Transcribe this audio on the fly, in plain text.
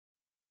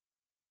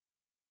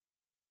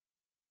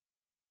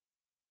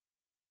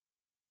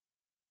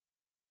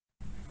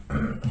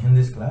In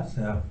this class,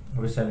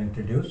 we shall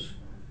introduce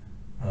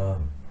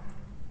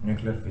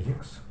nuclear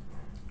physics.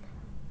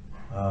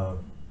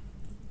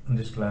 In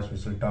this class, we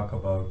shall talk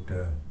about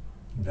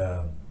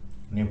the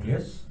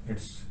nucleus,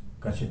 its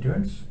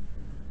constituents,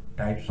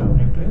 types of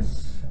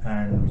nucleus,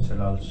 and we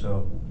shall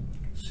also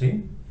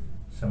see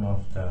some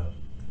of the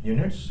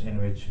units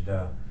in which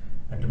the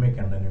atomic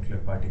and the nuclear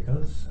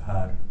particles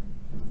are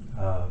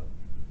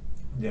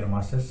their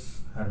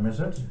masses are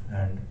measured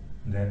and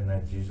their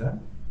energies are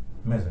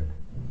measured.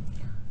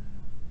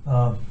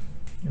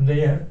 In the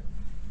year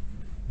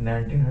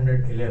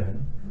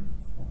 1911,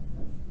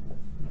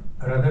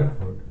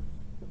 Rutherford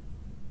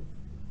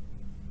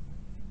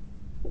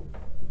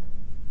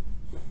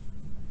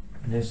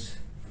this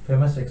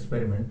famous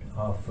experiment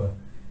of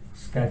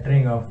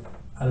scattering of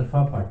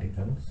alpha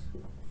particles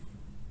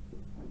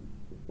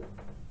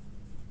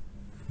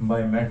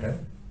by matter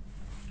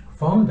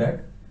found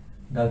that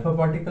the alpha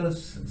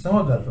particles, some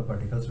of the alpha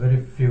particles,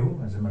 very few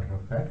as a matter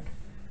of fact,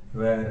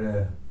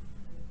 were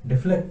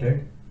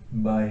deflected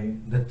by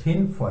the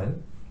thin foil,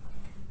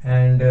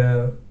 and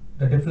the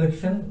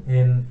deflection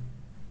in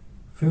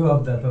few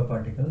of the alpha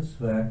particles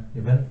were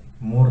even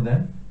more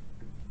than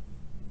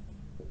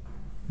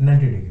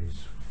 90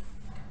 degrees.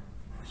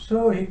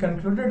 So he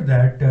concluded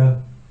that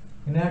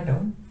in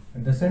atom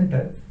at the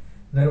center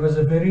there was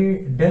a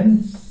very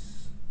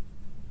dense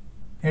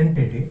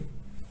entity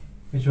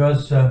which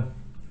was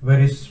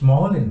very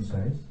small in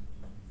size,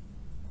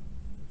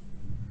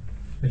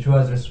 which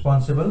was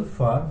responsible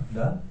for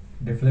the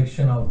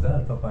deflection of the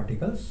alpha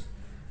particles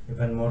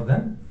even more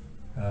than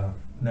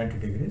 90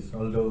 degrees,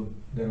 although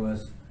there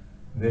was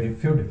very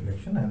few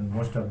deflection and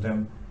most of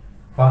them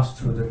passed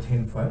through the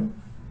thin foil.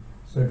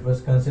 So it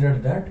was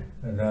considered that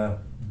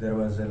there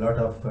was a lot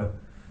of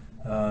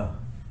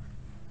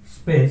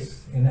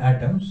space in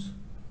atoms,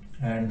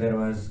 and there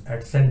was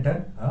at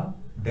center a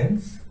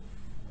dense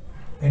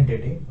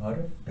entity or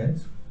a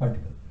dense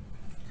particle.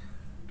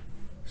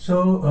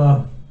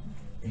 So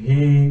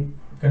he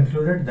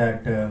concluded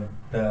that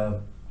the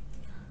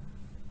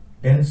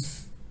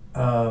dense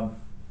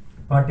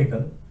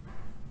particle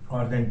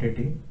or the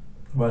entity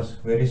was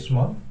very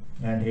small,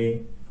 and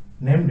he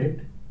named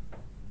it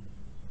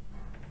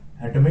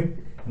atomic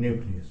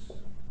nucleus.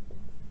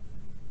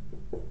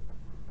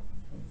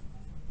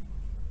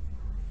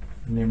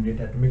 Named it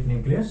atomic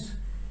nucleus,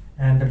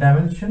 and the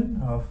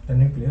dimension of the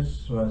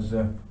nucleus was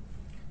 10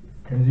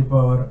 to the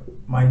power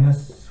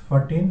minus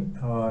 14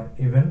 or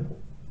even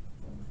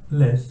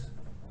less,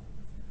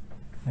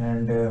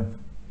 and it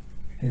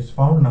is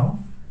found now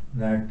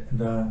that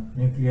the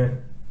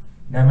nuclear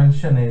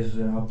dimension is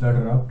of the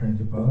order of 10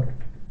 to the power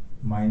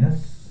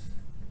minus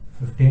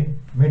 15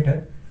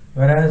 meter,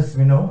 whereas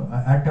we know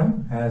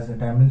atom has a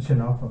dimension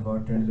of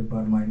about 10 to the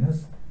power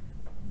minus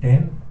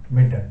 10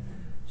 meter.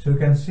 So you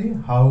can see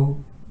how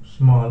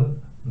small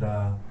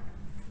the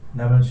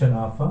dimension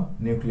of a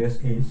nucleus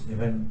is,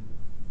 even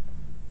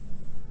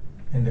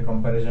in the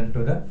comparison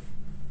to the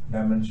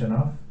dimension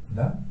of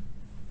the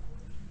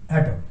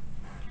atom.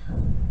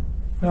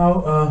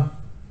 Now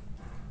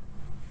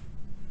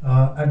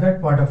at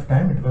that point of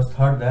time it was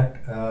thought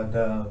that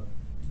the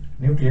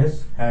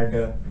nucleus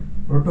had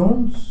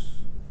protons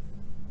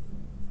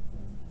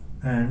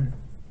and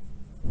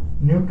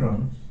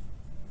neutrons.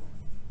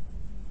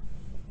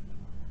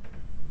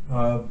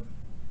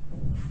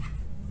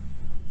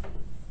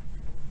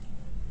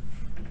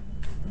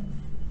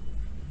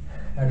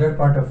 At that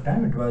point of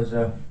time it was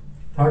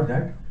thought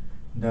that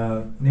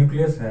the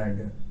nucleus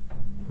had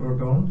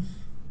protons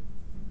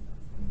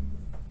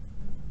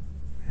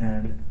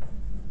and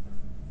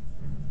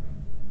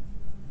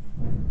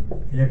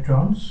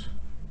electrons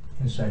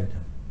inside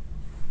them.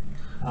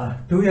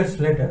 2 years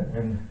later,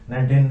 in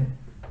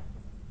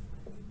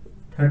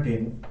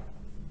 1913,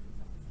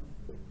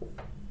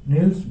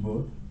 Niels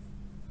Bohr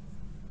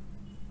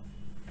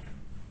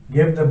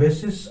gave the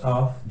basis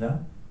of the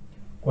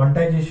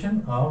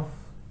quantization of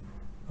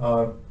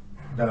or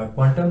the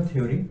quantum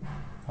theory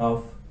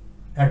of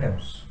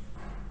atoms.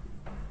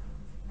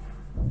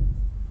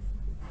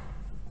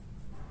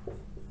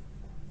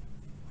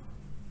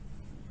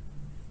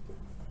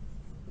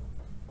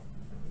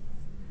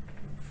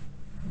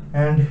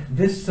 And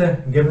this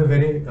gave a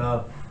very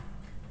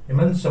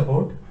immense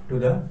support to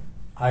the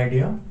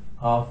idea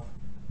of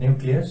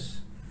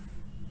nucleus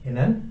in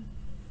an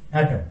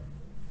atom.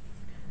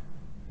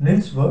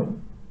 Niels Bohr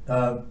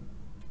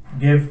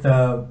gave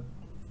the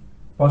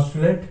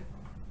postulate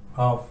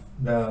of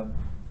the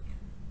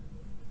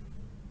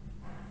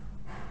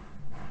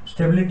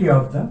stability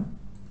of the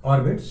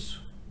orbits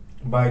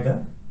by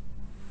the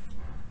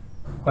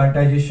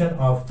quantization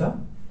of the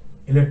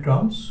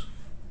electrons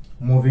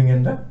moving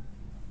in the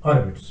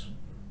orbits.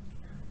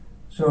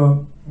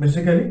 So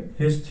basically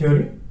his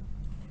theory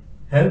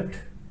helped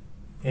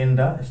in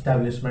the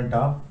establishment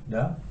of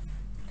the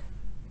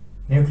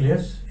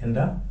nucleus in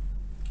the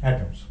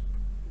atoms.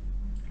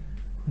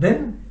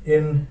 Then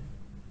in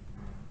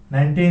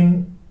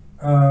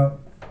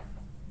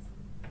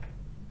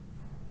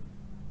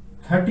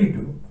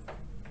 1932,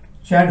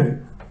 Chadwick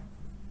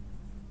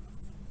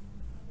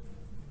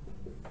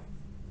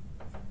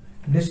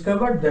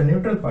discovered the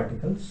neutral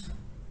particles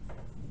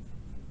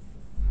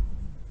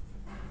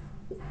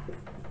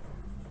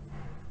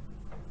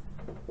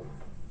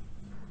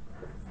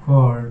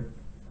called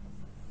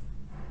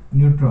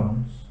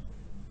neutrons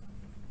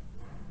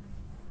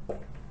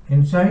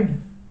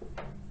inside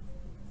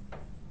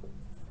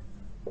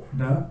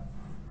the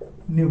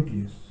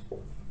nucleus.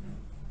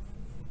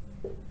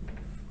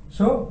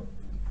 So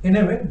in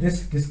a way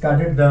this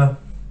discarded the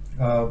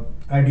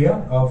idea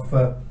of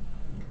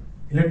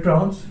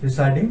electrons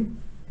residing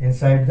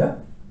inside the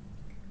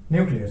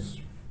nucleus.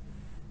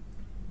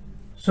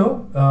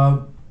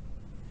 So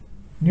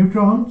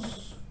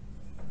neutrons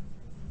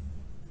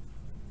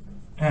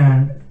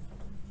and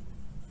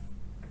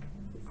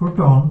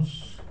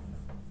protons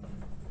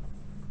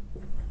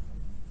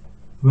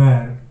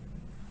were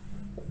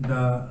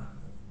the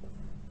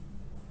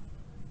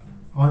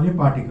only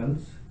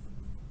particles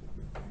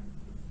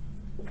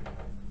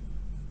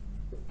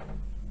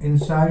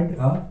inside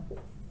a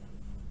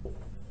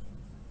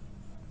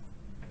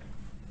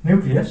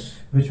nucleus,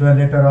 which were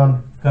later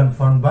on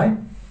confirmed by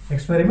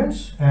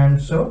experiments. And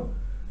so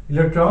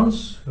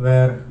electrons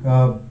were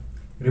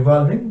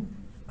revolving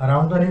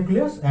around the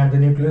nucleus, and the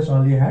nucleus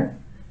only had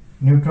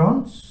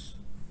neutrons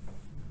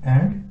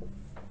and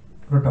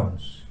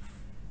protons.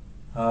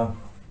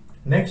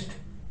 Next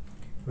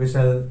we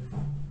shall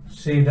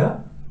see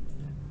the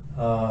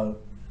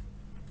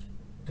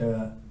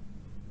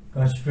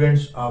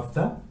constituents of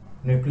the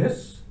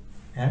nucleus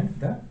and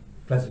the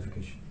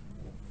classification.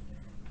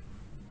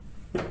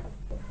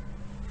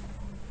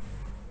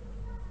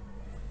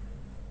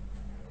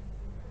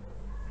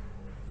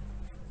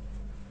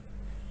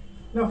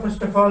 Now,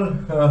 first of all,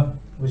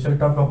 we shall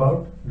talk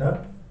about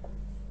the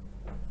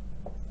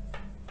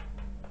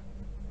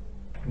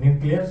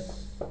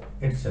nucleus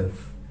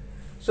itself.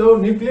 So,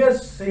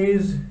 nucleus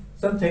is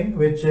something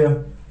which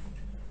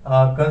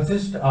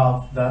consists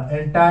of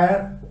the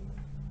entire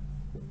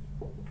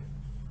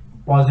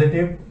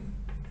positive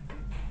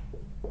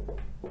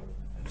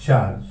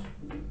charge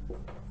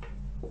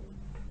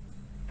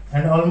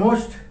and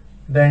almost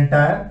the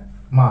entire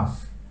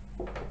mass,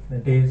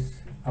 that is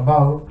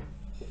about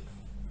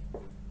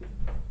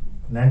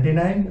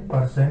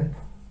 99%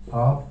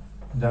 of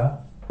the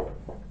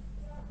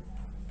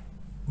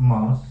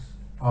mass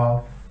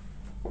of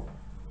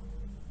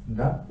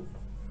the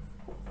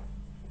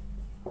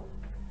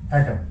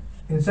atom.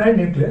 Inside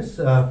nucleus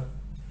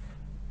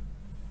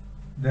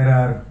there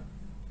are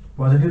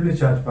positively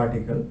charged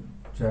particles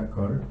which are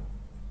called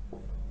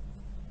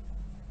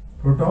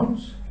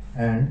protons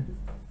and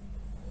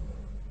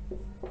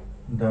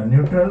the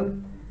neutral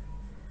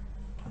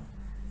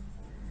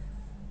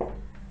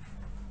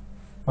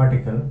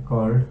particle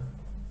called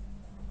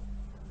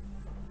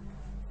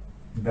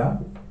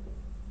the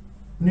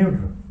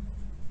neutron.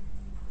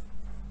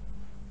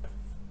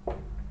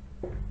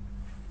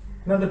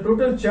 Now the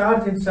total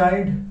charge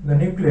inside the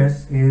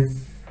nucleus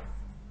is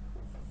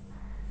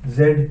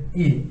Ze,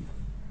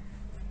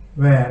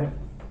 where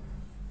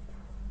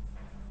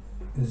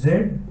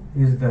Z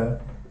is the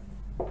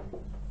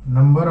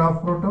number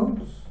of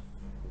protons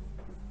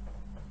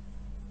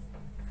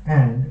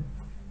and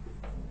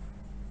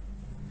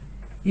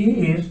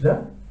E is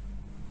the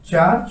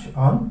charge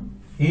on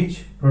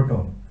each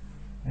proton,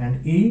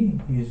 and E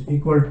is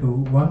equal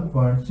to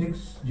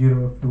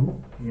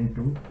 1.602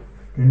 into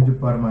 10 to the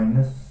power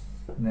minus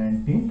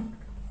 19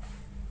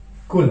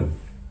 coulomb.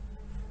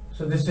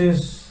 So this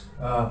is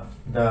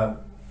the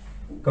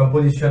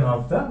composition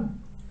of the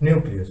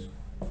nucleus.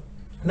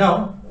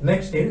 Now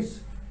next is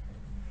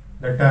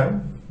the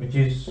term which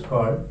is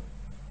called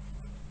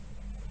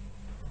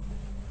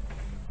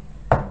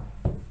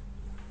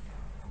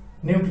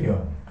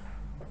nucleon.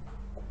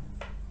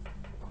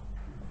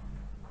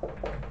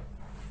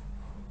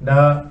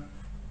 The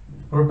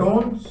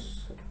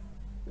protons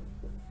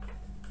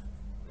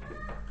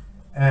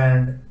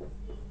and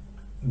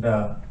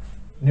the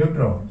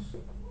neutrons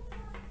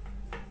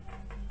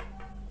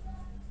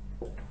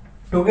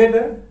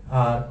together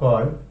are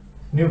called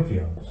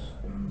nucleons.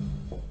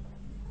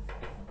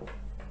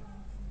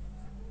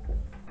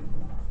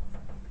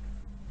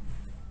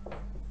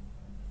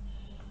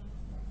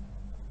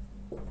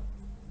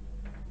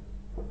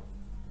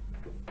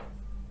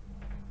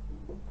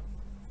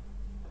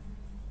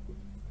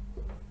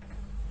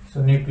 So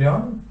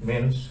nucleon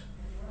means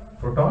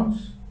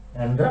protons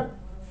and the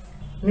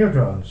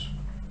neutrons.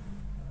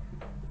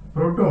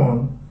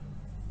 Proton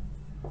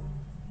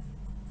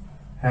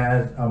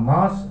has a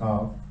mass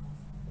of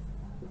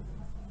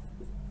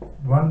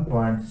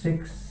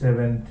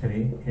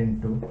 1.673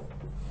 into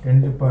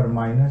 10 to the power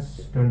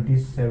minus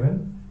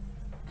 27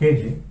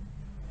 kg,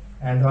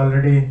 and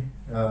already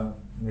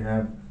we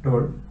have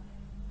told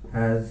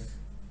has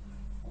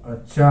a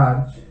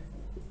charge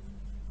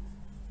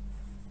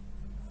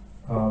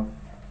of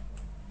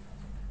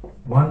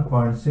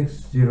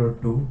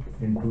 1.602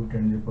 into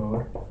 10 to the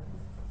power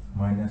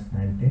minus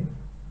 19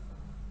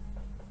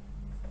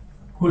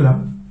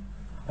 coulomb.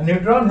 A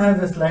neutron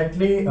has a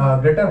slightly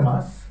greater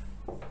mass,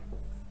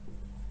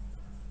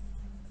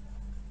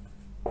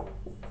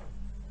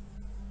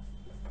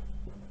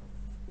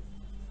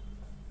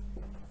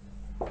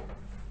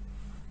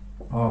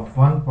 of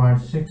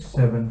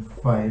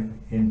 1.675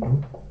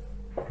 into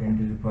 10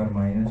 to the power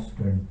minus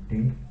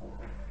 27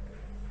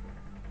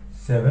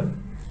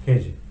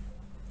 kg.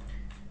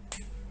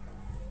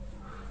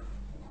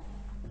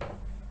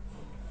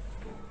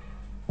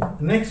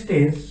 Next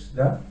is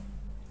the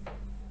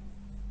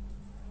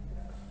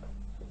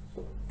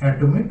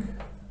atomic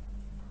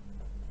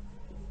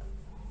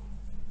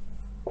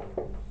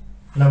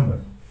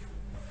number.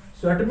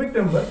 So atomic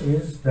number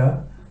is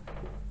the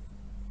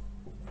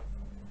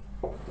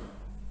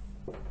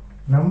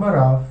number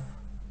of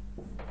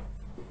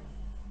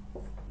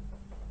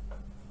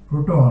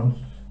protons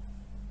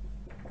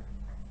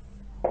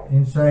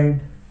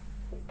inside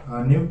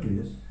a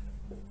nucleus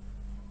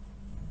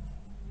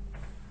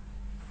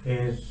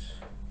is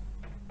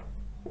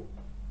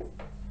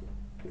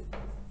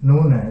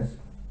known as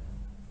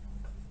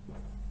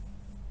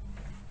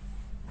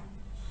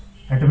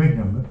atomic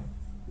number.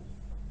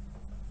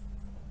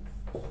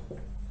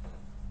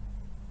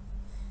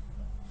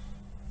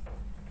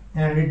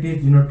 And it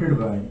is denoted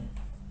by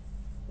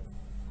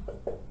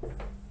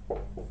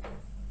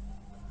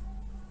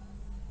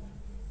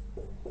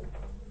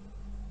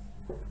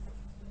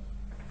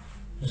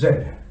Z.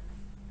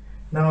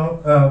 Now,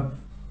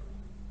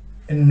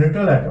 in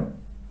neutral atom,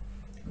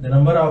 the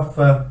number of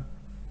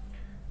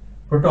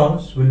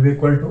protons will be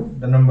equal to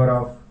the number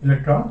of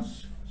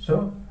electrons.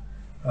 So,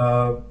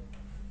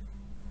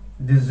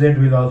 this Z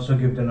will also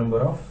give the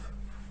number of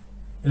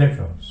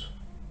electrons.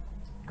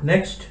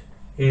 Next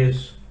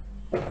is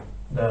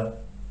the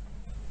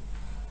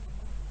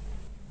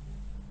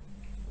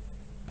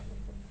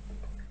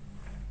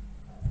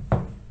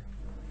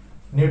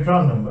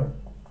neutron number.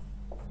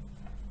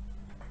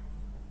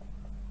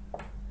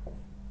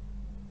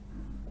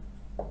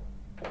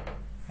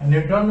 And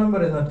neutron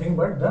number is nothing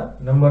but the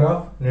number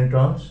of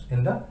neutrons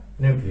in the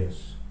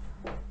nucleus.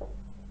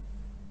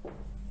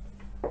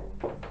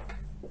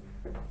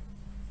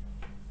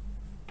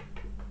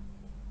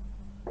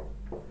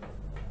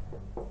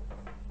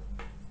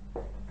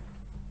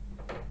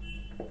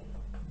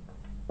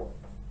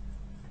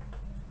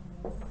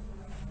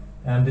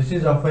 And this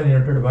is often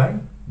denoted by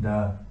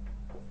the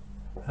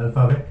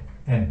alphabet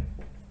N.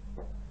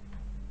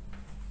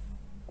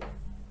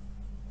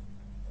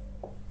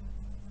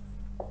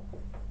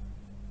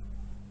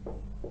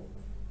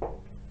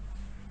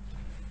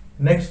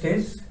 Next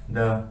is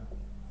the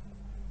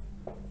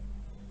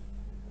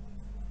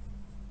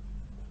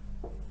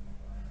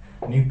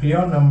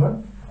nucleon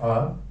number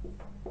or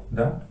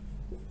the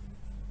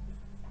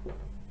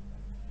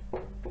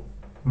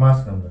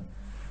mass number.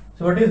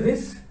 So what is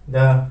this?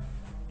 The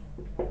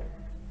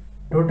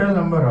total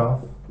number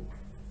of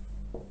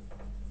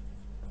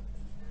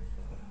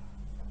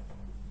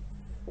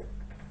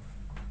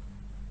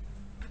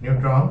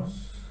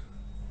neutrons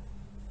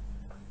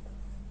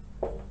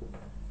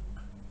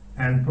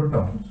and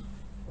protons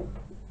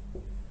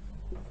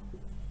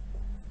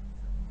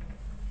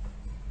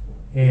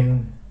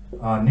in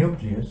a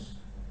nucleus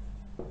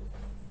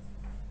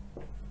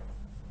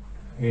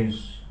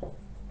is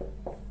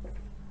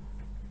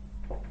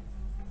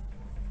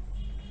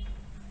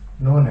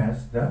known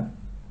as the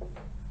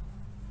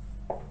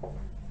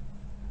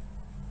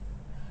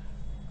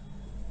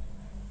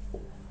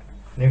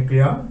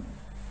nucleon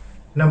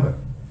number.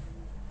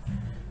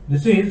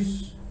 This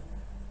is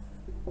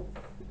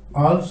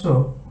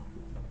also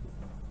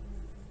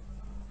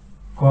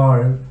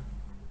called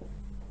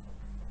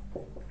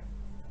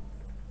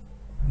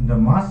the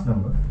mass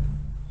number,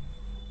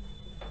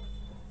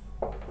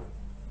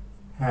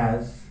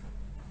 as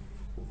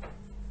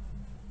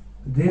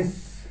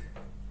this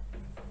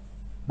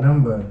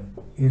number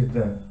is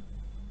the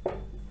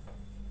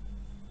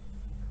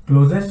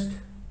closest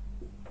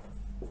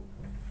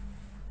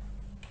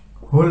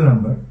whole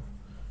number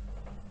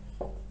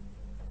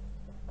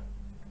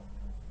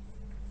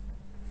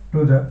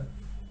to the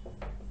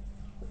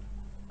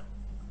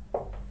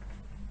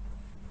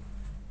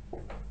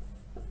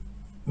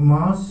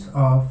mass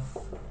of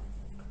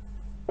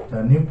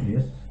the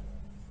nucleus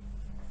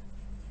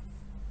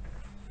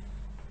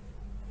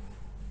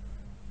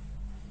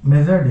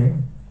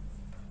measured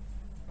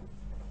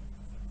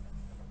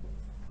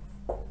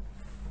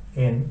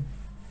in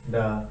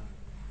the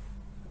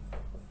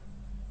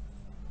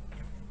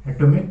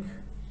atomic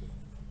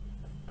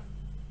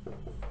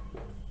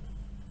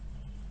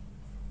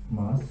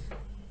mass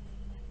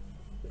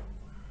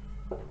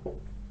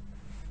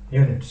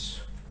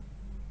units,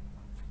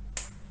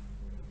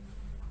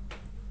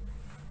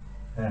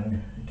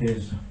 and it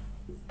is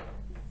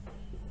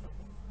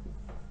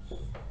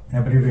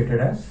abbreviated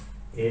as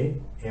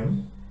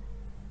AMU.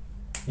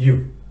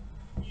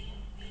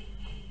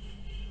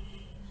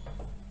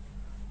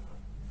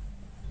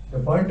 The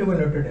point to be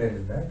noted here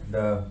is that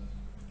the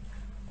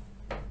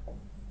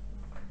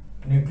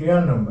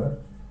nucleon number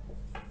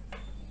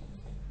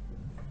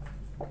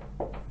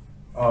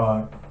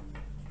or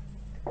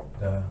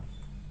the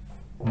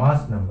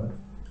mass number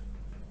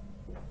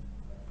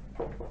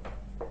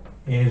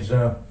is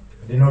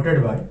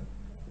denoted by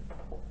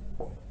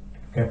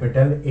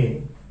capital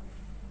A,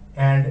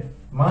 and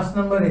mass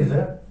number is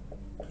a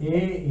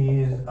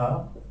is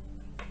a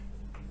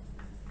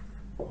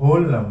whole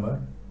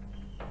number,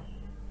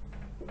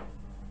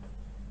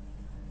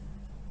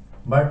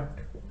 but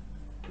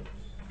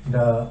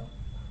the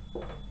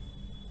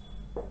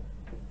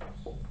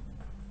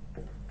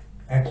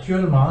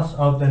actual mass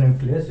of the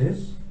nucleus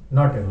is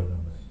not a whole number.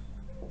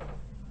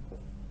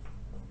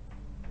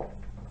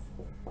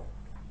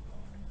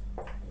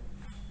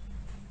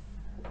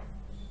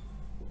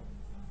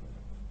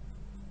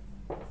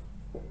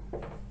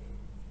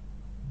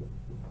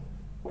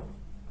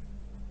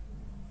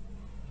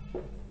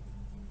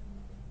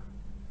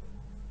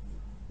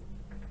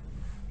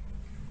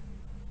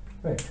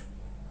 Right.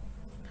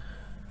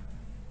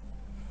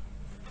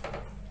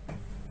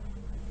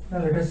 Now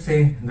let us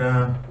say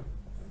the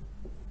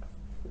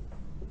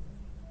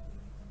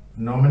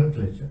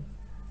nomenclature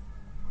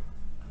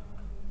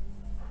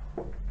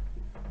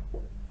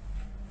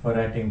for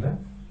writing the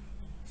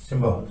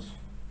symbols.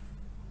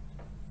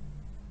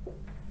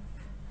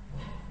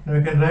 Now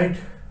we can write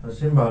a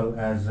symbol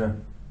as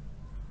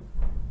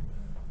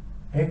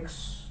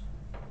X,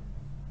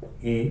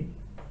 A,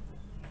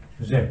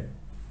 Z,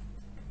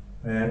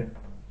 where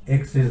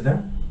X is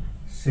the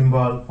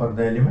symbol for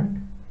the element,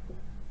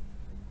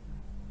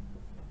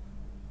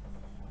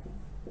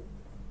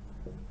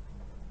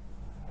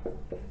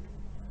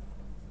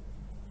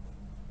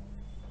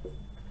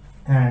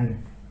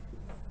 and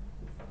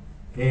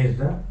A is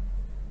the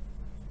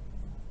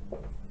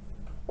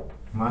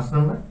mass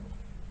number,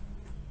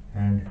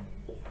 and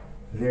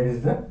Z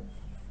is the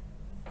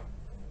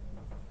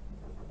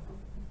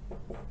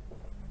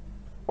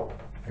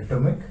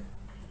atomic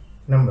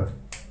number.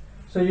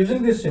 So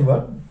using this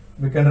symbol,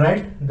 we can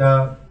write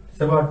the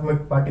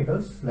subatomic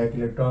particles like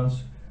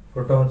electrons,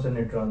 protons and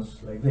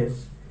neutrons like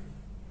this.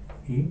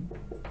 E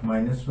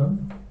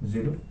 -1,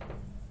 0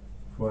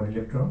 for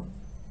electron.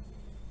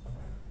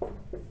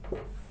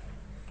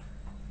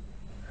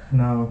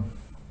 Now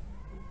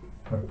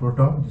for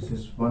proton, this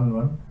is 1,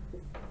 1,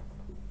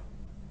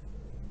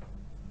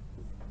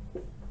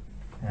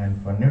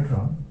 and for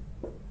neutron,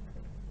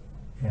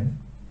 N,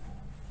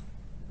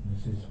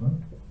 this is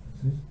 1,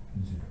 this is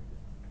 0.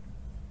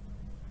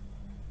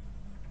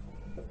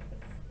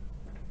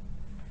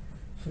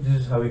 So this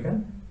is how we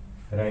can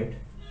write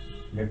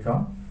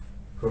electron,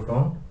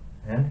 proton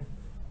and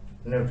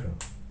neutron.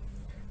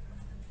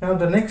 Now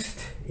the next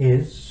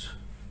is,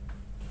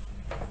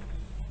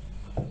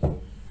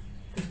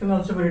 this can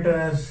also be written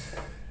as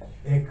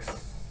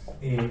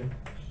XA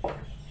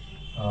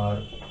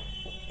or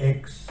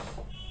XAZN.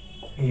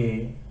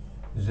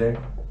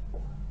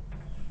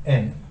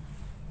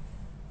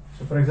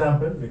 So for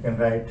example, we can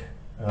write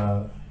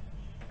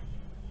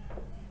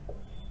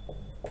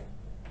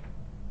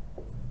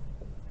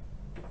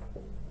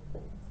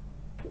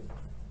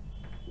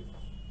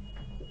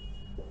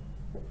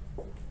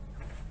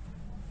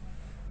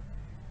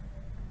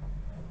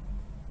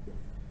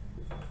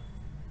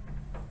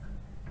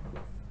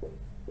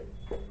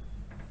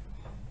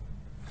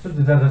so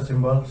these are the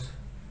symbols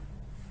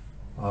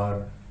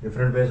or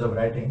different ways of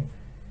writing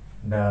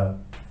the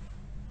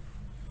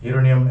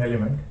uranium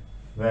element,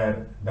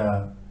 where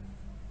the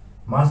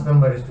mass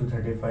number is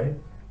 235,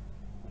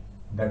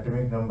 the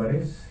atomic number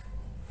is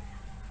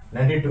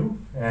 92,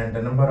 and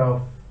the number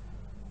of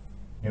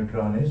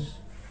neutron is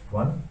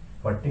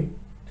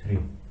 143.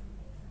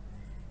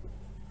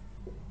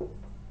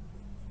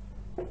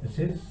 This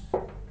is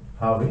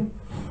how we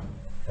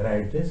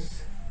write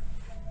this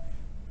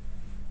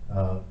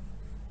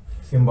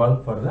symbol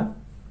for the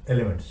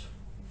elements.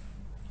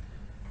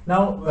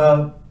 Now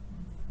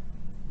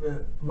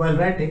while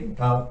writing,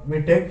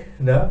 we take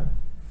the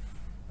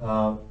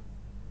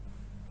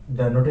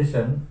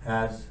notation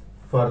as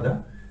for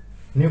the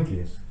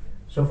nucleus.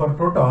 So for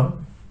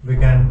proton, we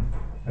can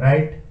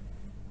write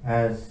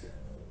as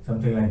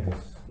something like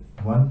this: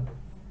 1,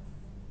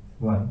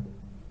 1,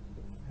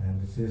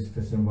 and this is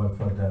the symbol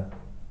for the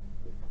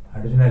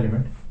hydrogen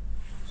element.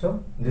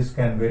 So this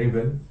can very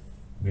well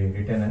be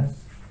written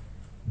as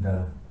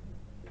the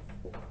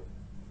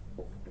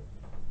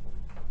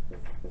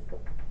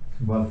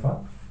symbol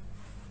for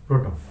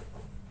proton.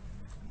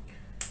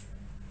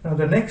 Now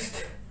the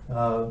next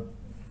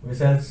we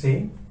shall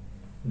see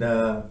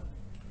the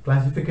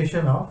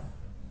classification of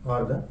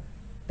or the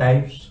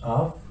types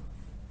of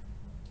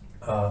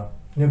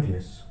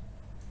nucleus.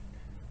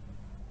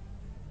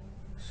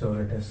 So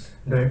let us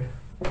do it.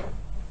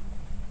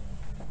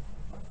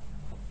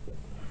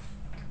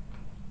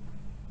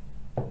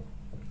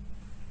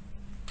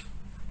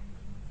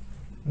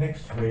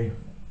 Next way,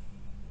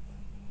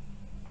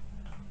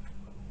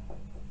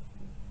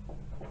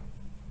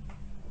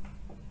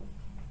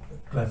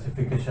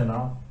 classification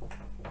of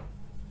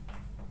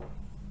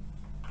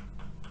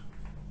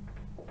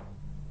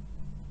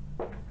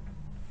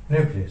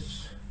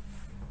nucleus.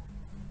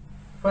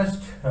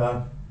 First,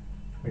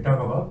 we talk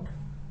about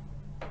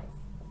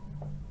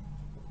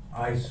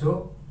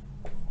isotopes.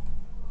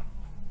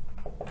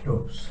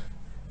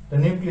 The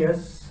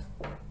nucleus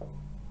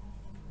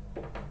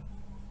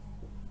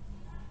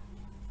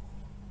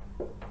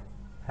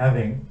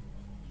having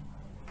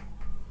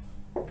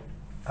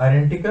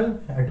identical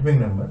atomic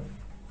number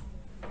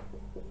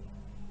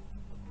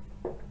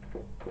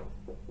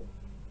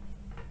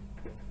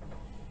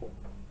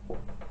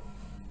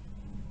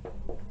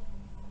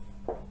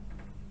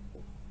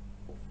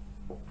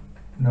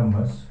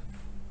numbers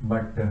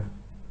but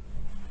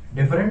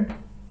different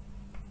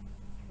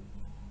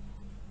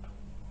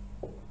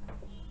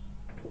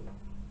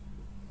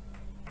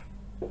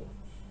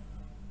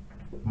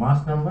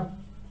mass number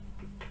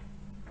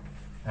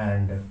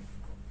and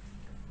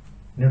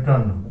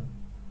neutron number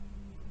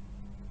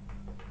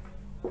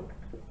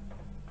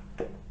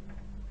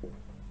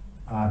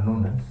are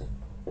known as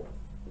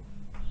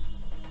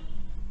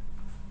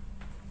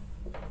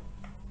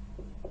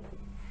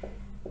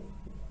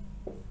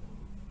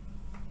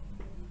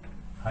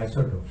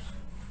isotopes.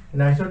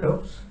 In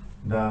isotopes,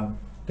 the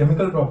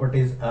chemical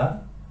properties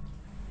are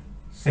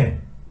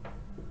same.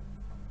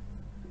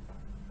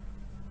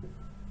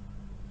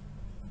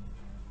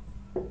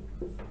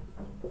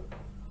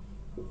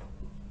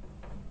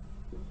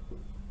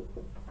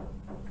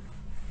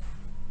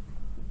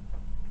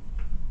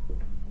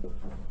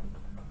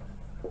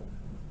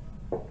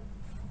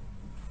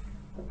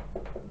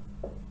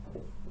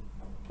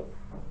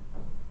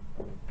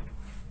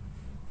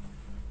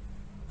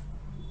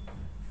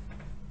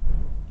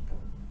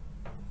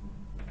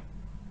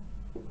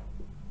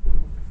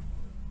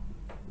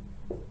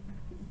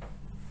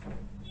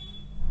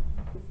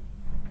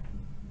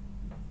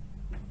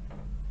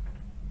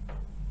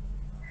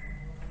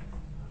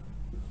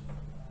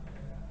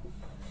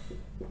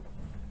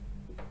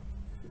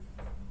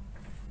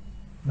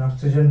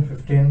 Oxygen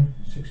 15,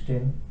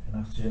 16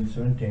 and oxygen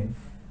 17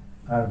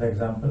 are the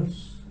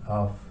examples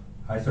of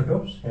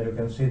isotopes. Here you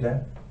can see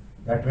that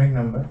the atomic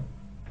number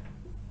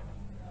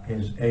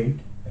is 8,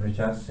 which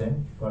are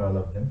same for all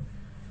of them.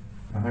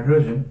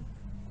 Hydrogen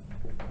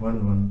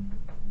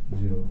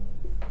 110.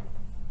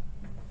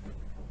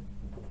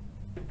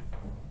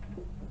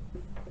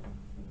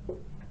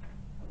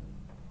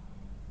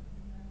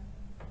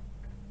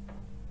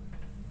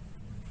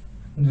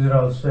 These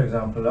are also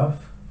example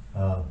of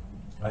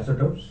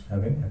isotopes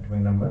having atomic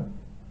number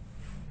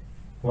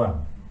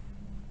 1.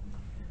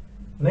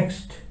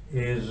 Next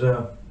is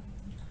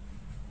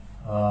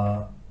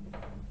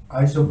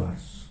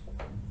isobars.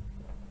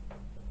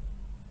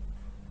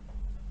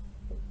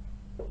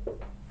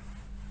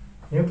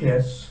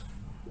 Nucleus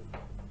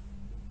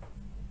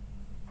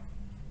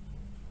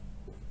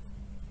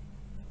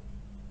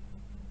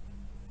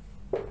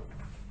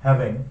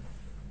having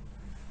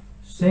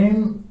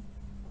same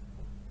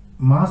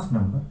mass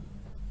number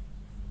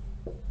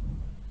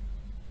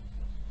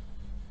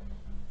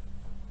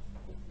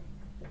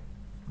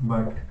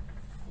but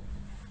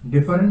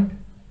different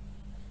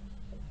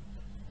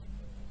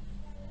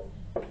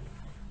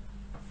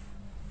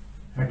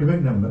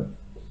atomic number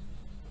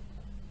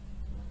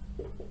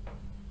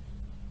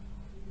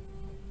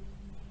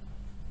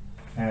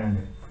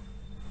and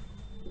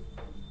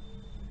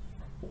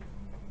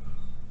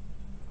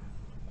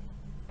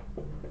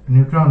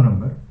neutron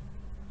number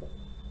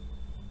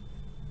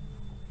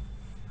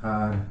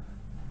are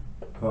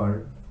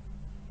called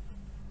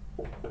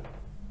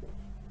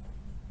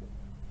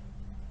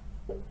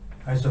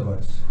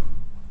isobars.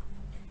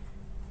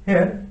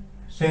 Here,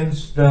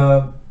 since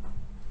the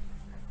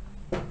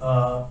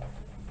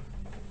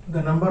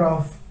number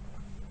of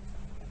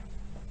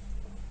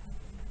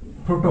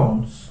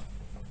protons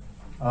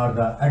or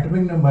the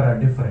atomic number are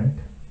different,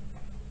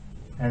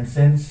 and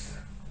since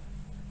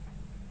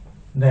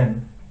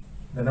then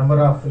the number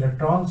of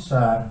electrons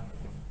are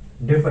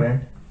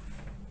different,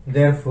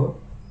 therefore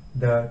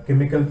the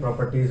chemical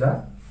properties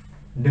are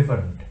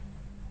different.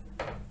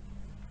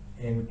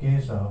 In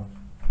case of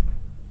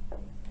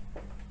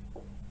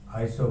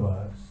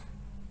isobars,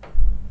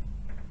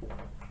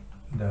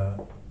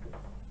 the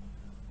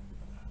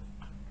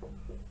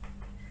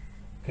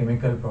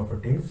chemical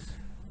properties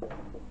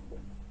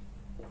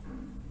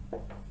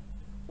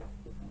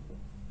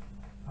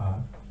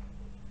are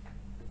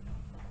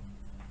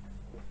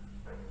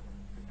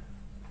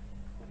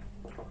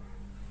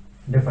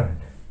different.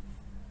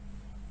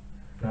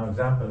 Now,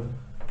 example.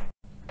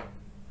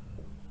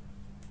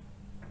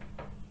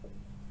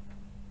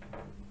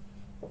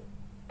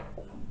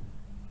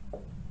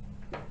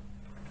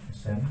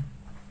 SN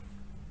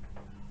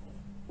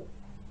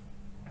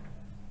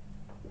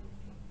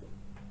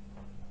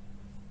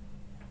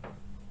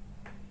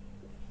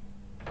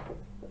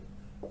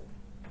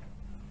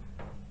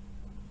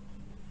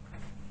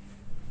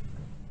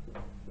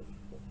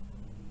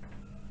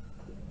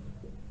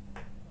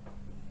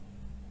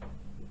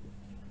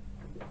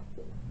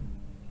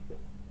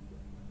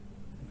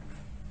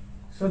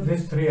So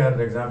these three are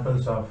the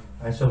examples of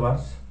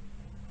isobars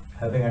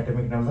having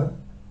atomic number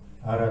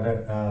or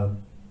other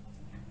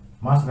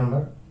mass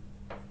number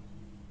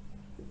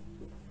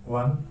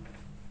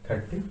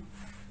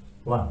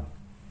 131.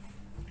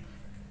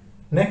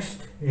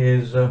 Next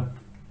is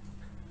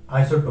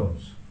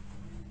isotones.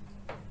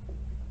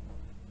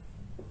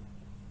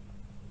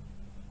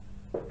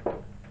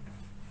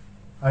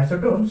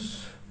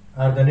 Isotones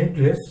are the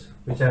nucleus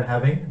which are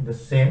having the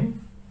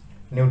same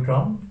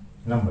neutron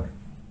number.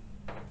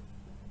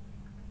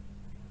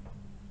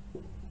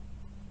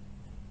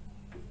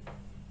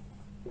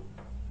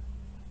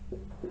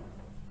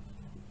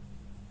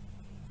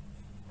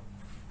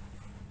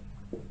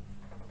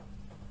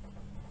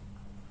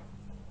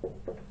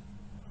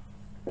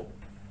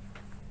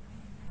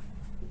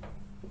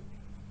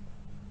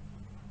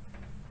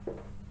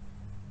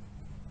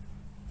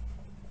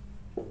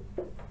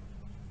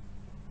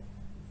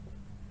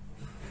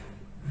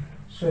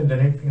 So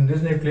in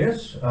this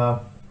nucleus,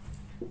 A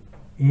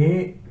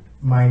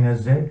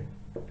minus Z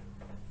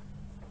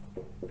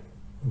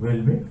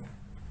will be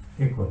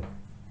equal,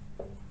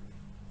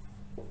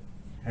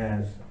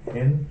 as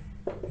N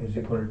is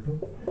equal to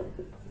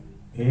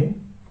A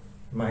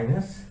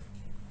minus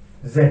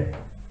Z.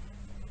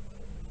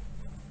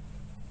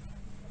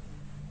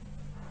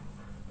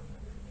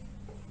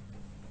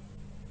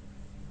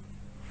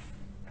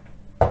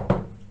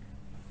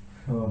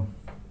 So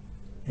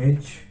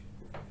H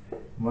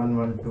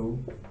 112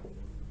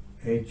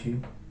 He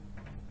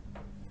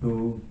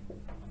 2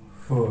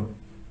 4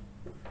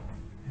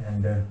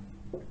 and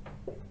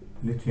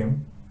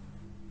lithium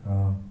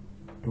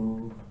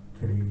 2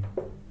 3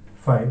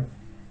 5.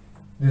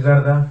 These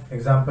are the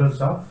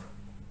examples of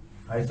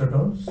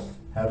isotones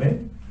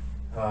having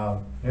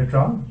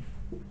neutron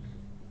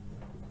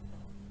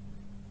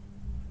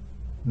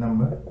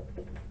number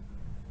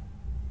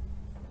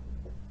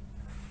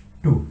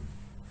 2.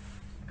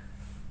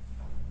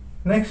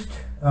 Next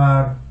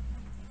are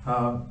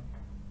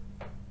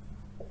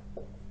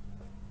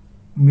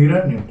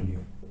mirror nuclei.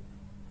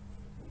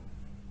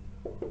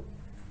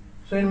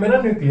 So in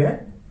mirror nuclei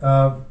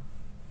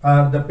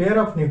are the pair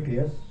of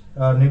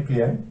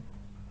nuclei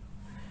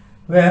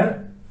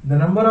where the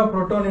number of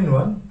proton in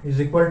one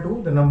is equal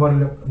to the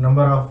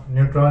number of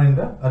neutron in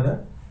the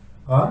other,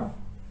 or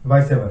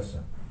vice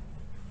versa.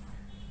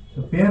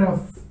 So pair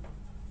of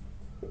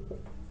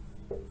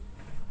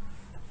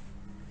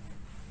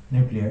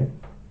nuclei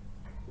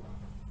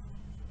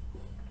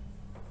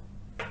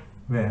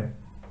where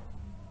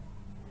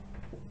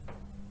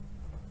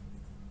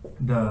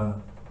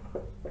the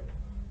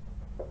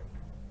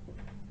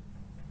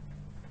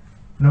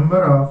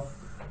number of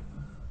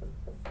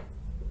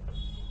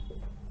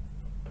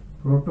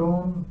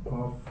proton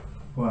of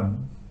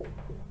one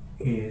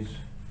is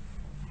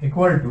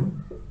equal to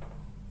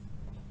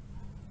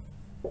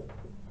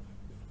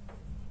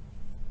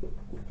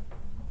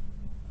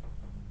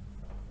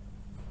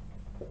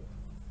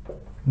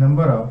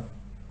number of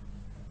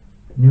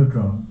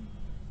neutron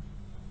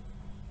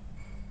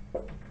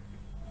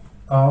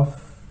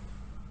of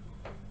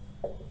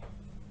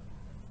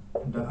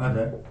the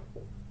other,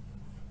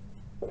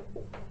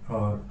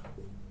 or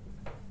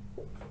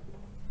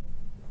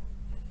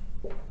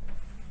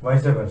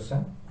vice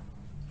versa,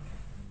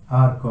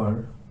 are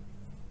called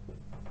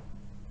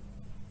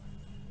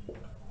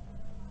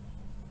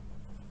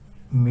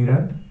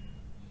mirror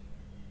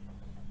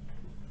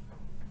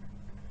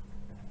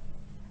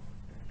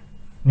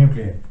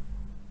nuclei.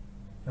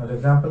 Now the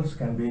examples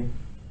can be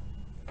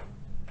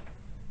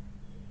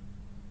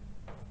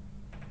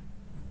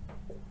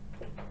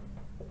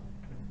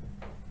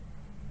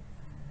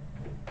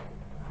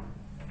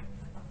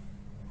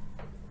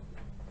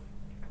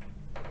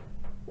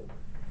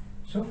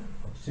so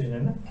oxygen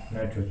and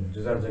nitrogen.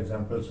 These are the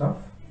examples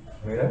of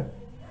mirror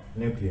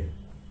nuclei.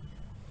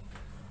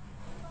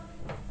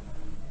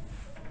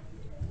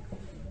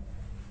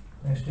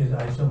 Next is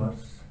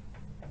isomers.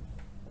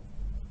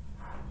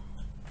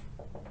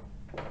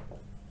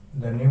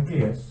 The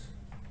nucleus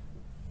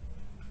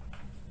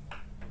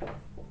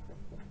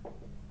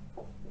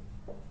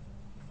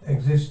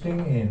existing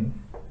in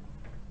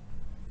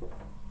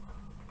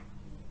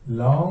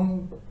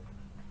long-lived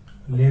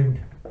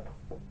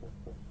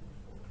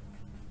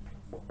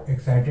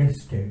excited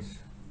states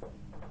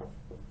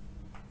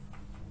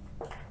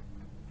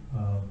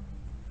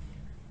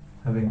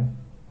having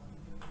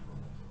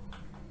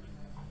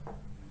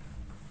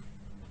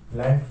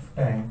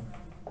lifetime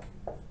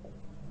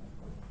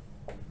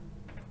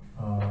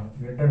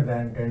greater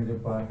than 10 to the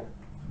power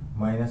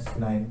minus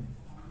 9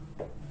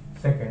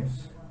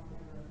 seconds,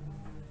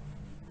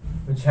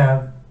 which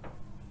have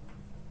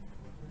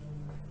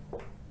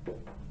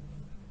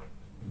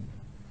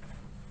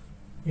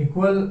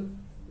equal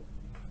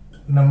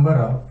number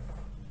of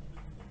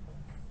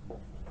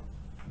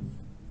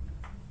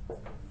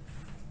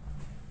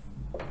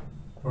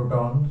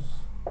protons,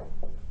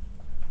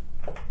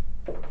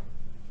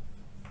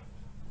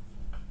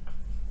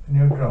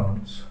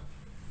 neutrons,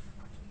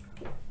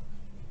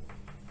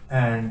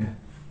 and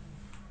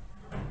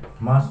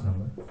mass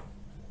number,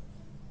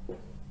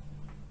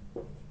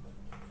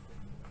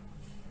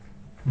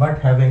 but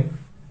having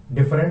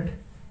different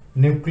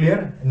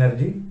nuclear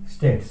energy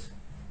states.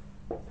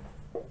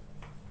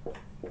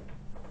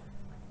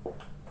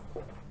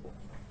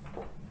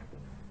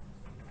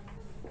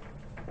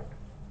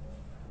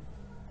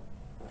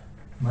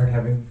 But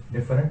having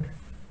different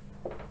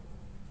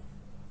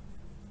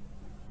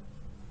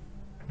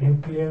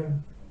nuclear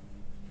nuclear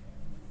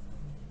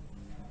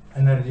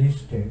energy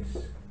states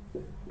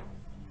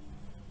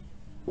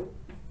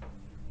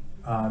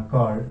are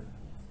called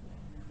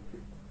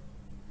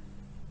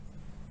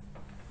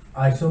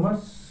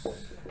isomers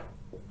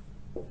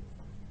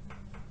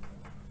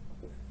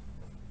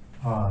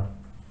or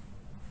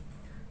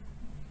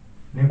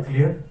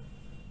nuclear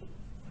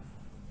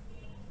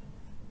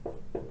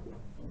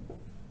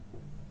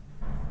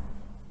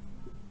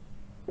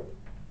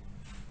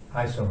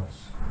isomers.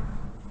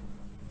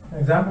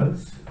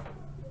 Examples: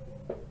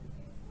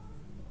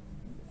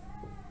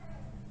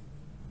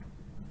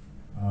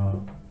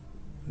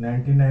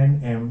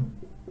 99M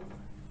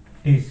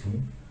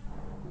Tc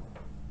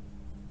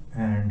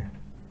and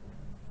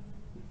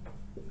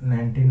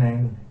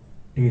 99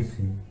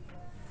 Tc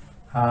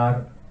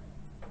are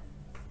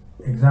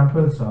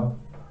examples of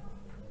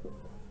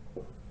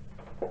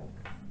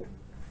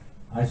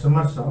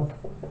isomers of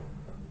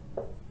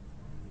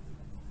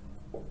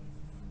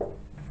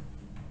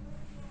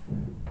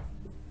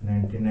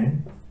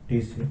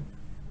Tc.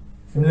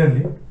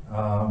 Similarly,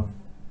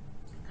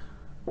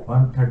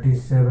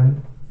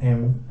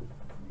 137M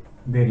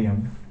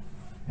barium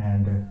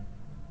and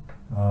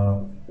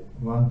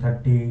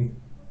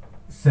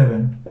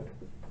 137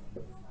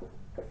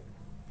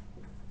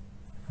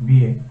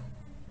 Ba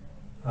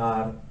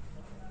are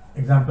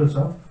examples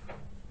of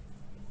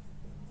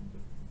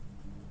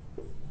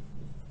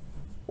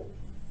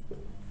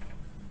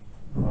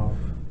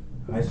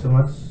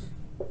isomers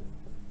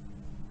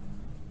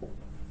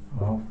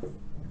of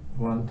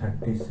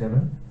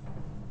 137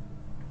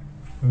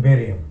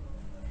 barium.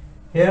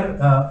 Here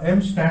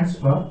M stands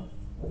for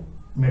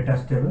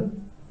metastable,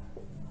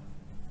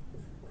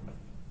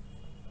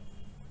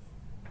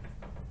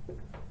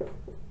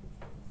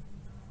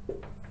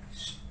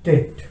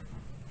 state,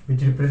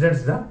 which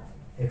represents the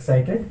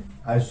excited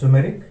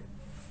isomeric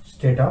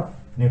state of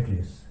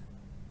nucleus.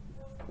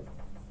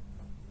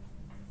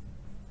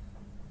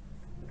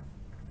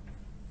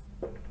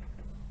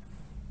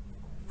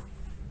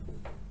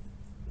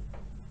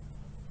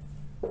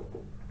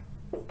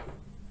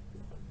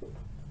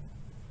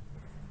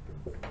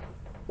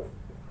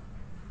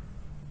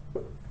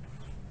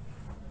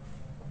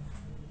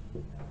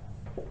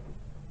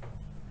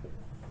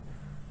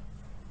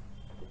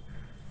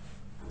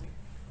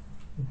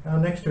 Now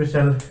next we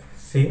shall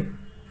see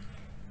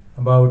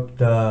about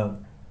the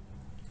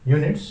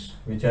units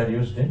which are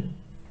used in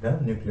the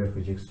nuclear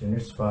physics.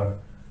 Units for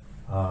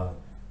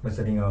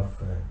measuring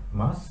of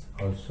mass,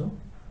 also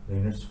the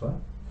units for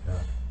the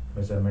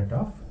measurement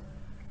of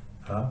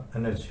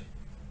energy.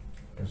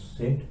 Let's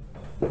see it.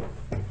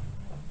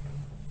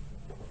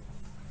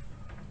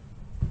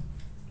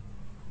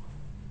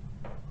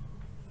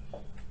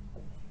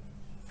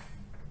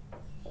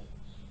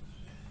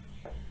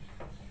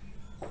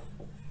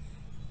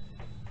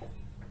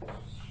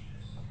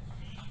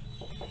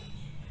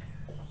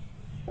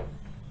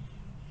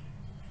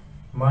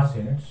 Mass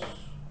units,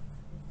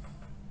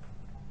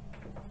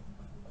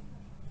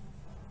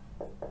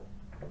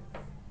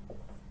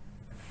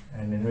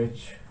 and in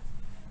which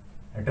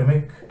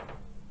atomic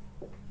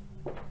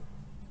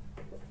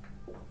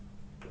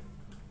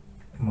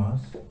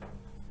mass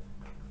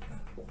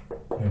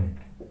unit,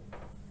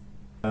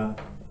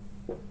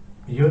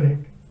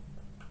 unit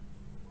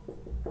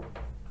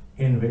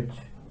in which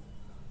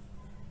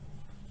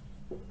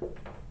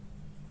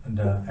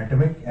the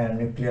atomic and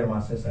nuclear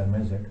masses are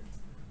measured.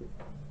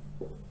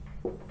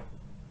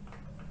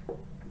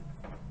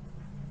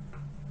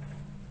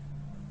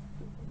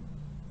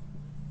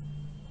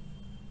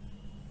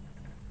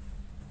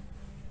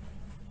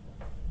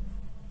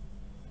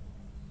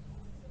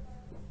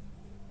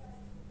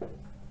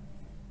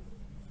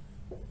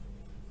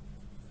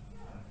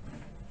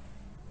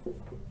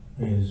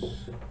 Is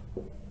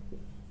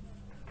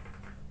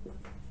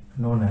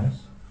known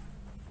as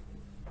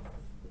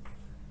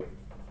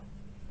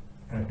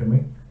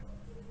atomic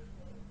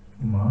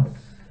mass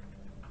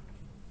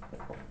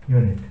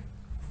unit,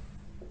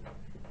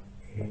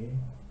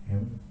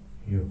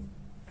 AMU.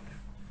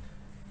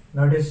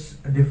 Now it is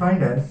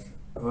defined as,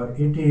 or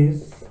it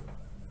is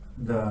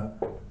the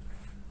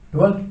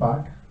 12th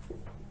part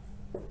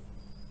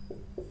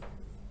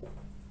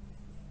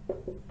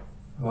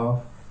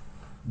of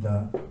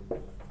the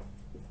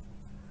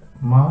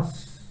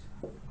mass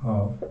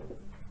of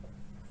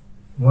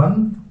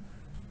one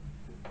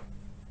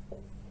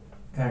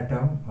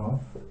atom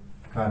of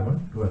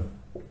carbon 12.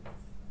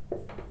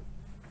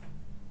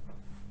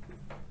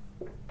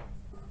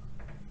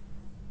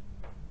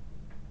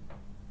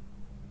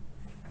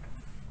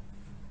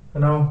 So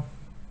now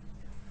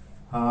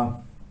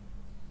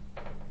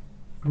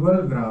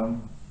 12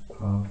 gram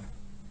of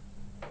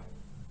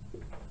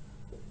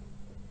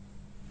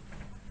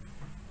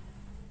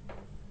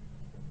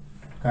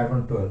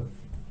carbon 12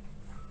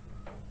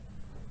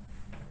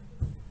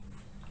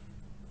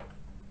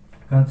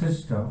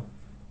 consists of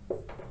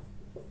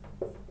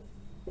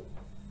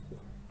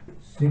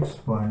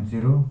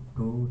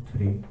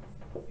 6.023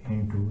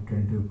 into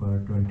 10 to the power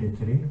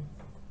 23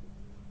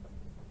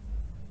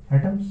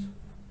 atoms,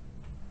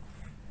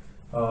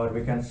 or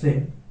we can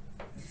say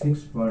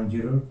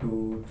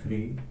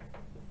 6.023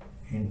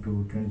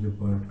 into 10 to the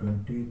power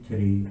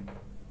 23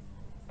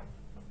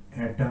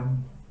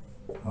 atom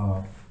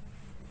of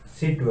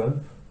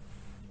C12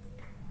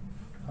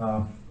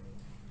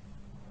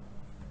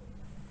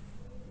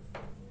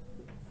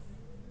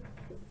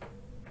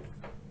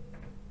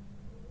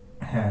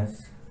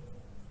 has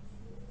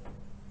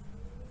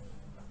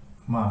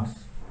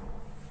mass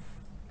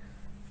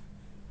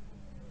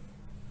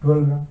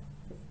 12 gram.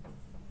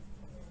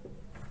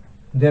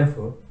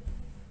 Therefore,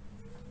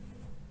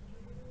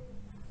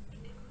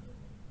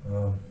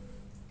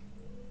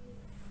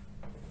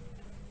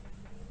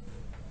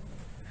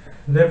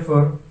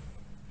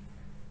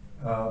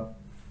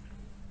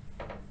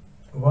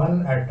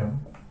 one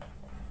atom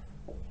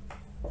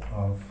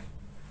of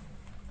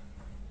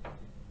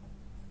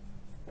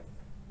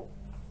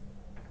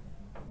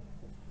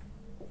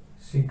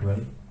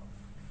C12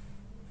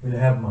 will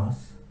have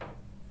mass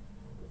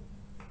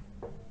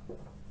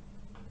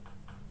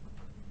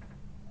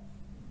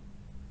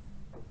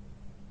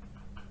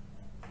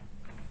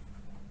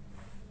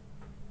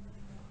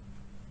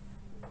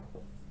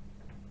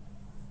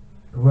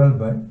 12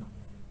 by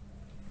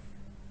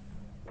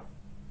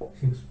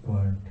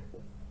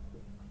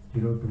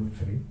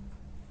 6.023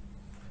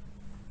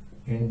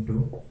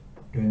 into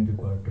 10 to the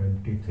power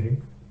 23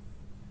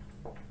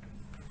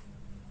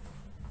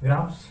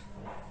 grams,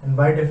 and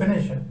by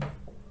definition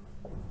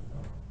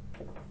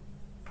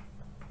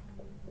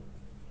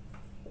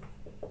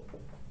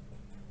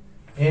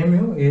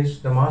AMU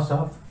is the mass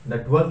of the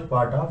 12th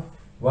part of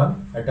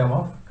one atom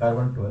of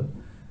carbon 12.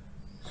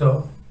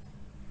 So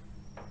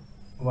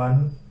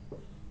 1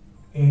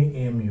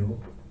 AMU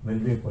will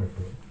be equal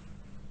to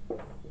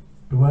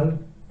 12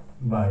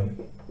 by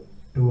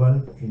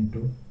 12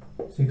 into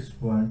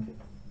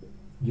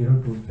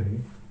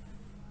 6.023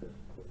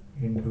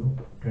 into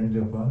 10 to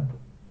the power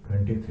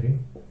 23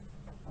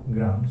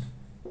 grams.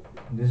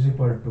 This is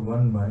equal to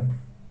 1 by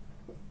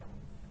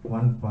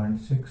 1 by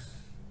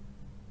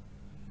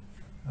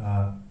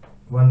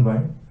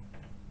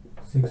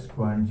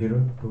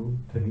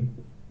 6.023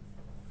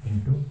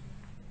 into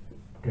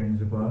 10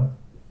 to the power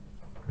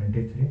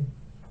 23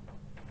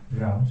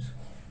 grams,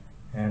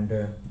 and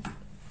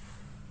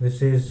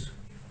this is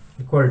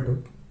equal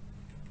to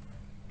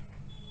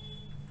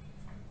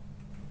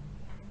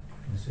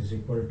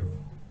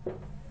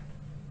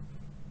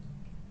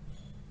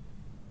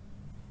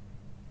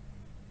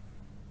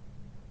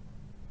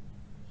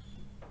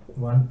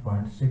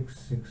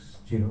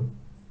 1.660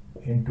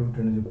 into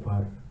 10 to the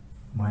power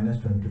minus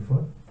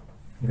 24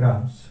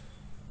 grams,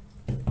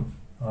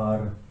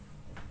 or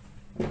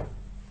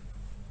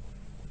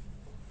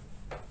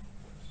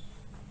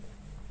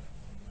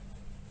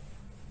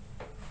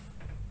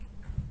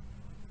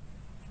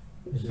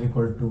is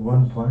equal to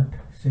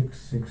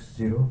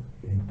 1.660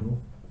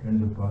 into 10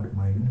 to the power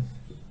minus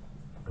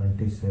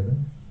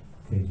 27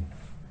 kg.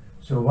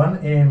 So 1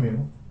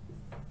 AMU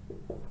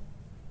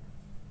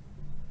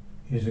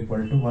is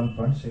equal to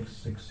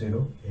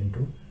 1.660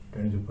 into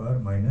 10 to the power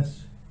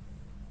minus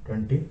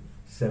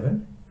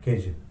 27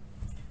 kg.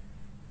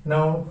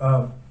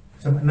 Now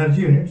some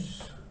energy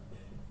units.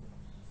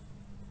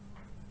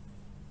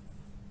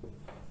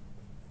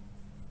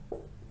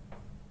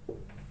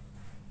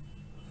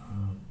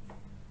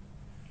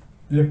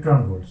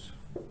 Electron volts.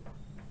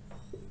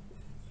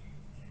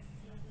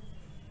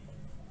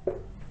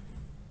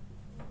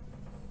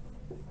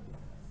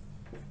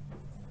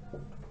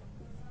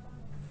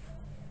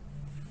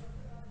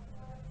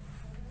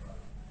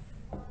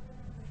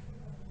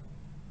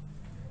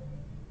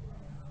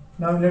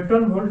 Now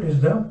electron volt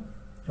is the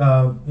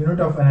unit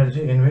of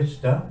energy in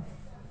which the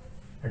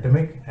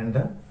atomic and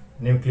the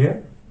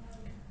nuclear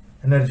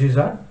energies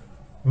are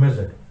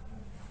measured.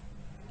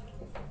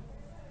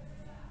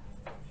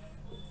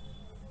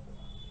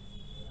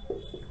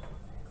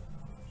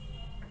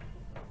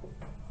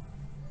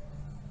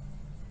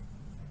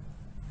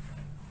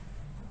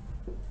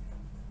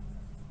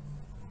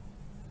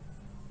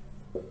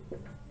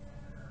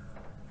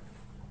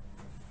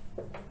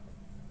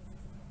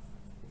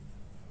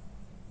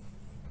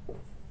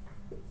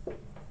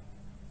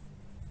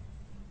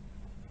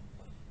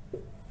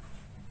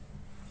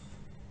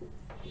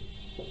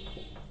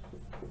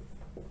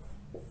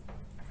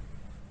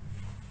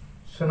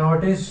 So now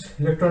what is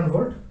electron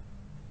volt?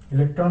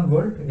 Electron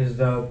volt is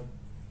the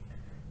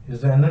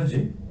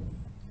energy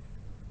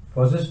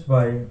possessed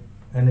by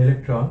an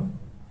electron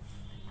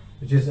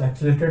which is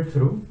accelerated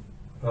through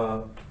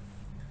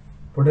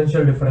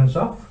potential difference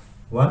of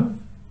 1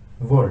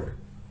 volt.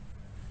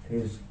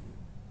 Is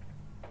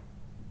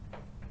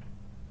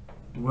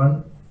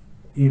 1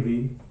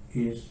 eV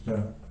is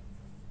the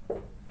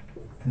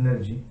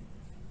energy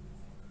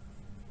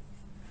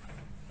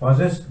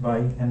possessed by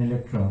an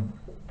electron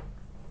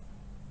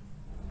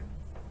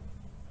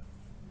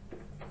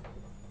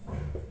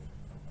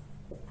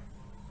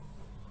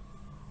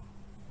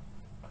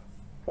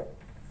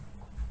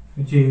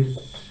which is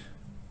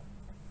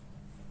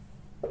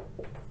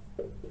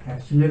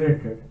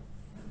accelerated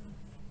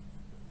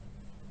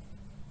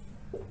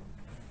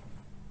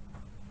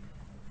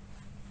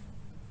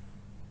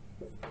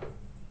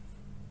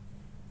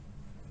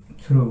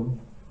through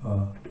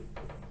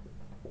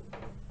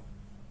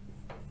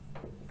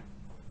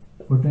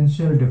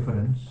potential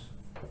difference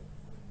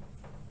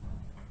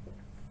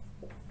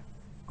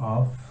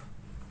of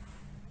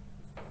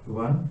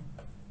 1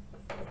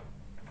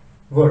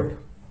 volt.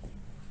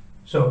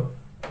 So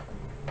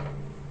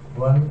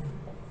 1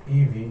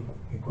 EV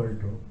equal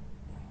to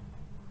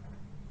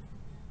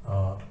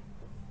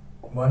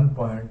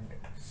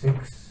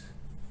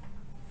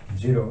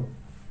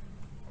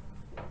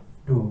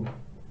 1.602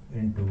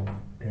 into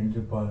 10 to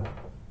the power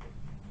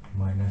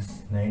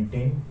minus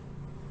 19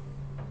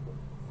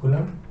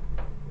 coulomb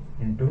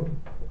into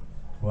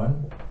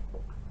 1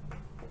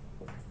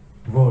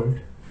 volt,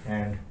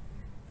 and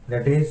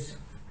that is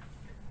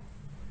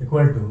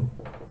equal to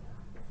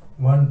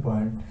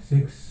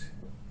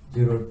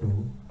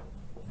 1.602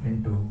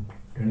 into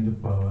 10 to the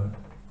power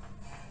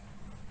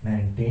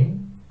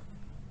 19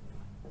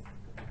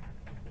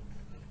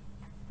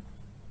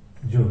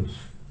 joules.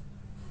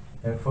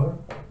 Therefore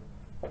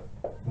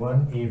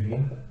 1 EV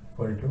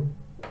equal to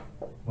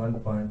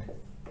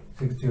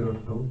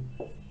 1.602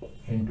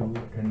 into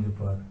 10 to the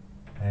power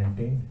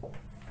 19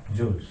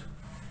 joules.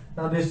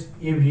 Now this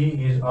EV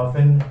is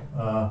often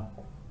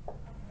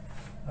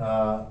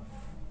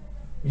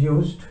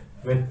used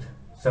with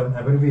some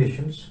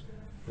abbreviations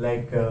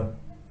like or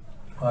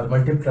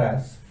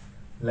multipliers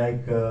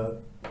like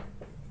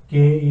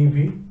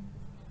KEV,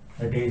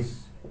 that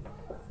is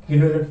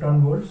kilo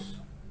electron volts,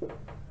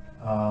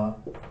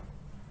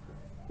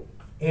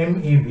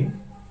 MEV,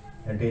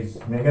 that is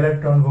mega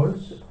electron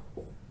volts,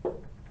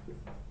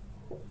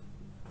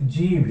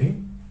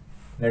 GeV,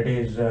 that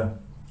is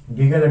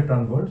giga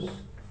electron volts,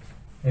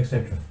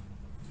 etc.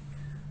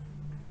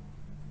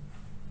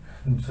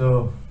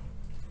 So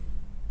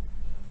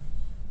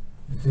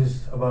this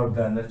is about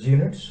the energy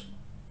units.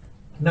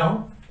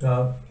 Now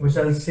we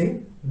shall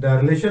see the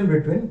relation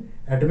between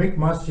atomic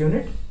mass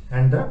unit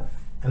and the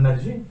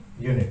energy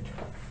unit.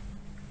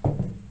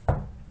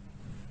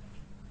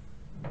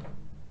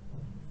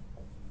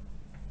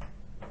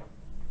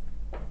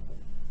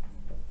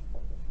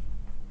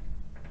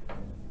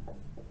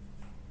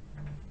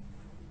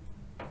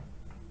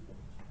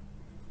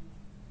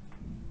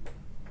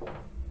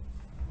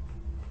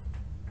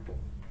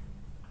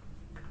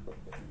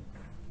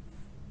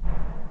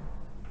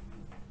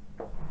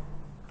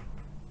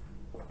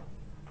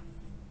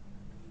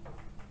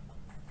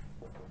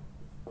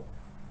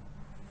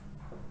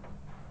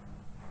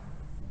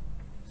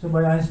 So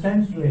by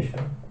Einstein's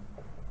relation,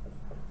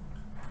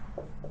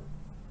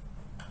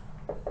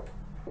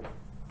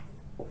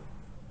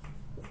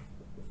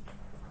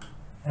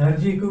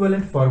 energy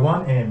equivalent for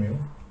 1 AMU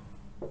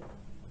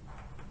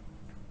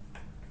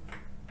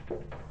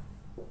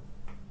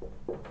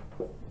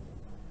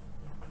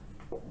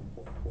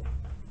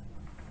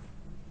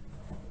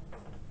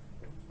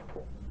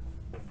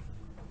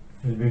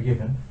will be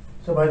given.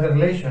 So by the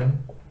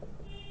relation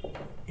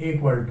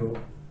equal to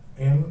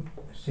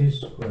mc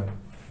square,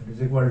 it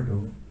is equal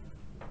to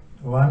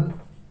 1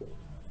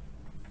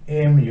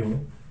 AMU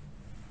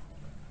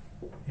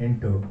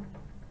into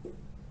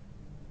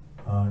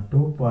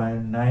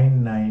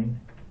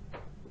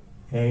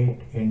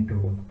 2.998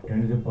 into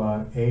 10 to the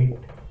power 8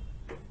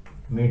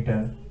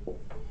 meter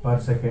per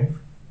second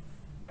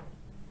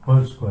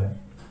whole square.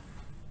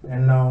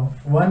 And now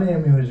 1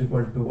 AMU is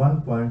equal to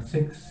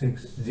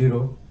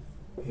 1.660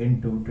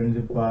 into 10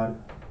 to the power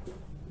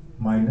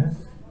minus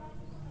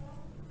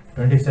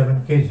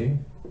 27 kg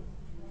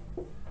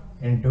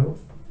into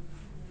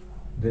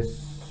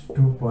this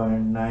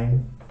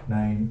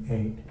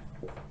 2.998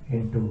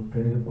 into 10 to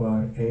the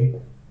power 8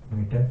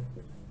 meter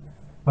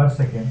per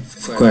second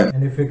square.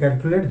 And if we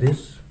calculate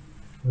this,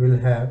 we will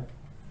have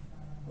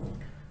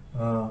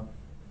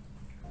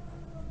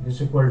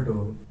this equal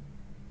to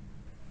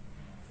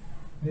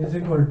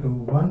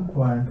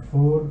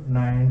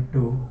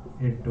 1.492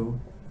 into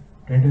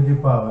 10 to the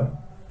power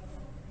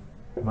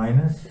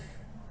minus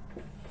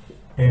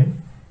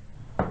 10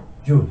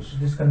 joules.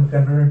 This can be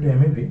converted to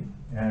MeV,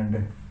 and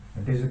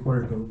it is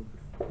equal to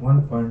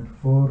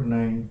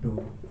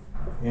 1.492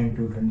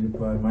 into 10 to the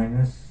power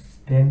minus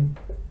 10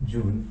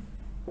 joule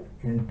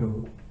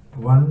into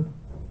 1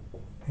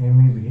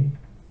 MeV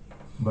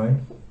by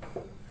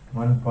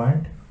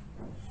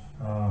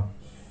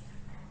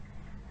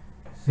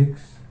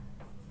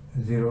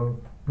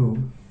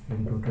 1.602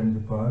 into 10 to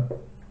the power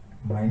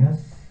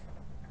minus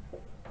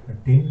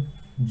 13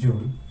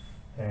 joule,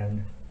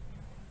 and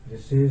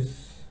this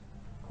is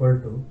equal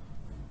to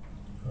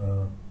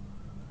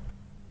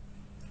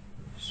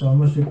it's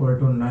almost equal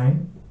to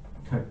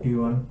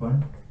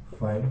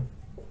 931.5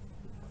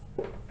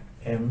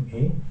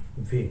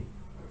 MeV.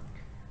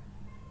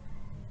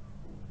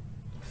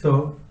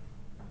 So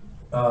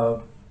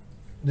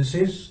this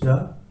is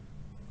the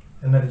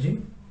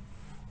energy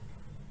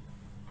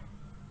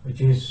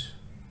which is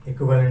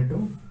equivalent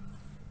to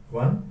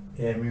 1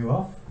 AMU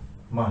of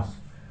mass.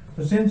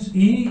 So since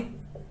E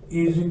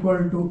is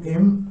equal to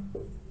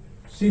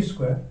mc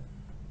square,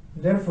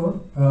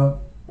 Therefore,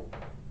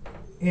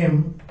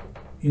 m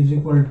is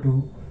equal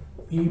to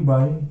E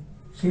by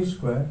c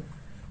square.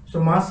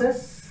 So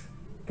masses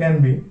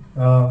can be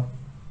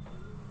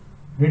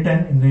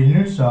written in the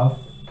units of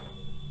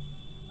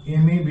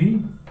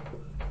MEB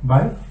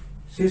by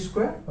c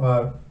square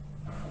or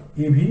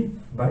EB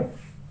by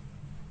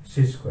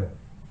c square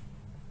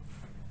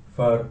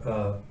for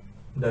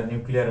the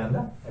nuclear and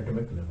the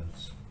atomic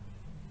levels.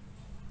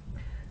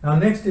 Now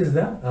next is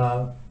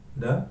the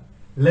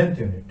length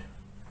unit,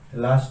 the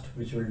last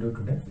which we will do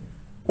today.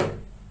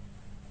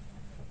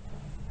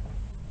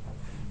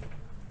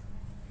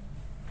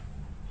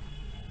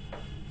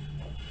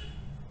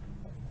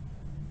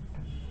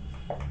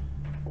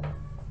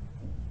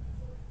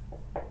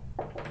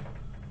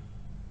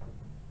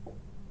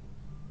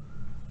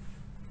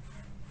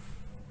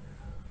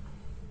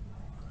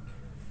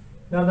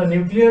 Now the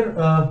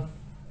nuclear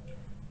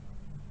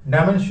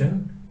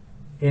dimension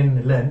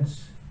in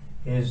lengths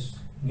is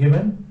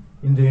given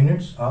in the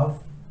units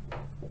of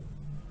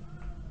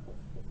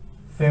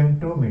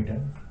femtometer,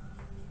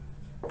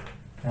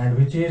 and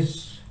which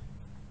is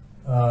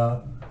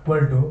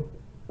equal to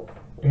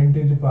 10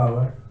 to the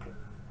power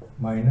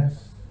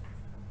minus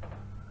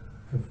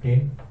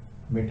 15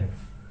 meter.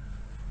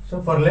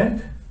 So for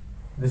length,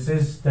 this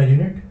is the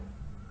unit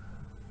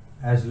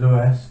as low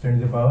as 10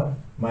 to the power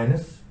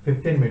minus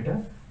 15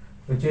 meter,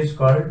 which is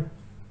called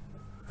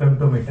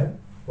femtometer.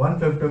 1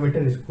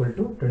 femtometer is equal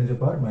to 10 to the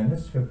power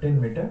minus 15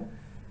 meter,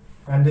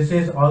 and this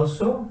is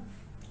also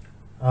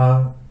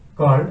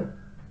called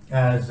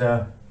as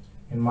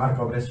in mark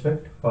of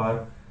respect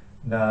for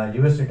the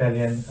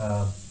US-Italian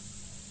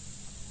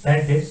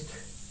scientist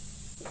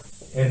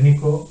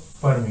Enrico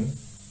Fermi.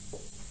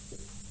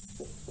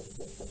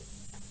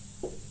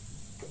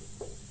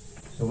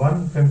 So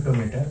 1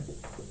 femtometer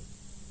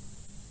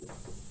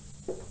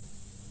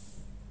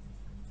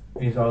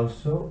is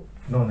also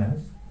known as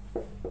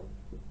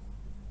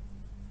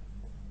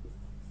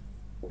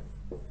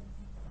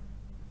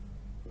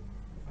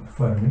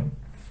Fermi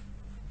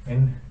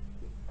in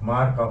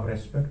mark of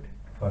respect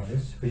for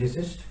this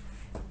physicist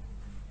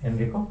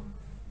Enrico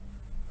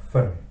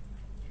Fermi.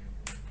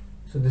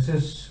 So this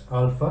is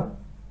all for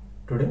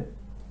today.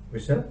 We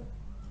shall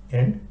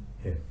end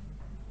here.